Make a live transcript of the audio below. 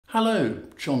Hello,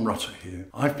 John Rutter here.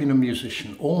 I've been a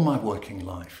musician all my working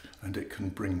life and it can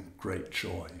bring great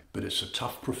joy. But it's a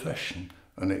tough profession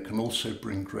and it can also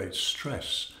bring great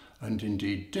stress and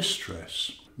indeed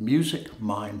distress. Music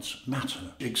Minds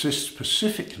Matter exists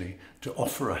specifically to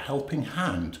offer a helping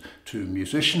hand to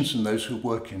musicians and those who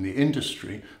work in the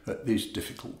industry at these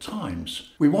difficult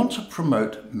times. We want to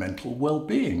promote mental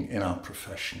well-being in our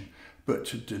profession, but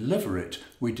to deliver it,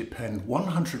 we depend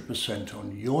 100%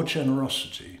 on your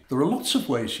generosity. There are lots of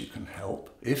ways you can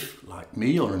help. If, like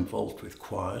me, you're involved with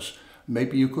choirs,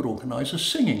 maybe you could organise a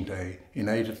singing day in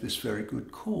aid of this very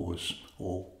good cause,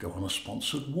 or go on a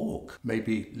sponsored walk,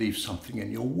 maybe leave something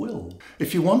in your will.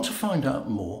 If you want to find out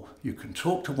more, you can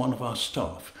talk to one of our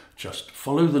staff. Just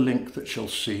follow the link that you'll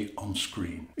see on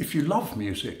screen. If you love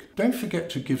music, don't forget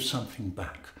to give something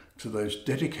back to those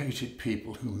dedicated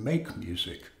people who make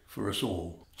music for us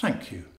all. Thank you.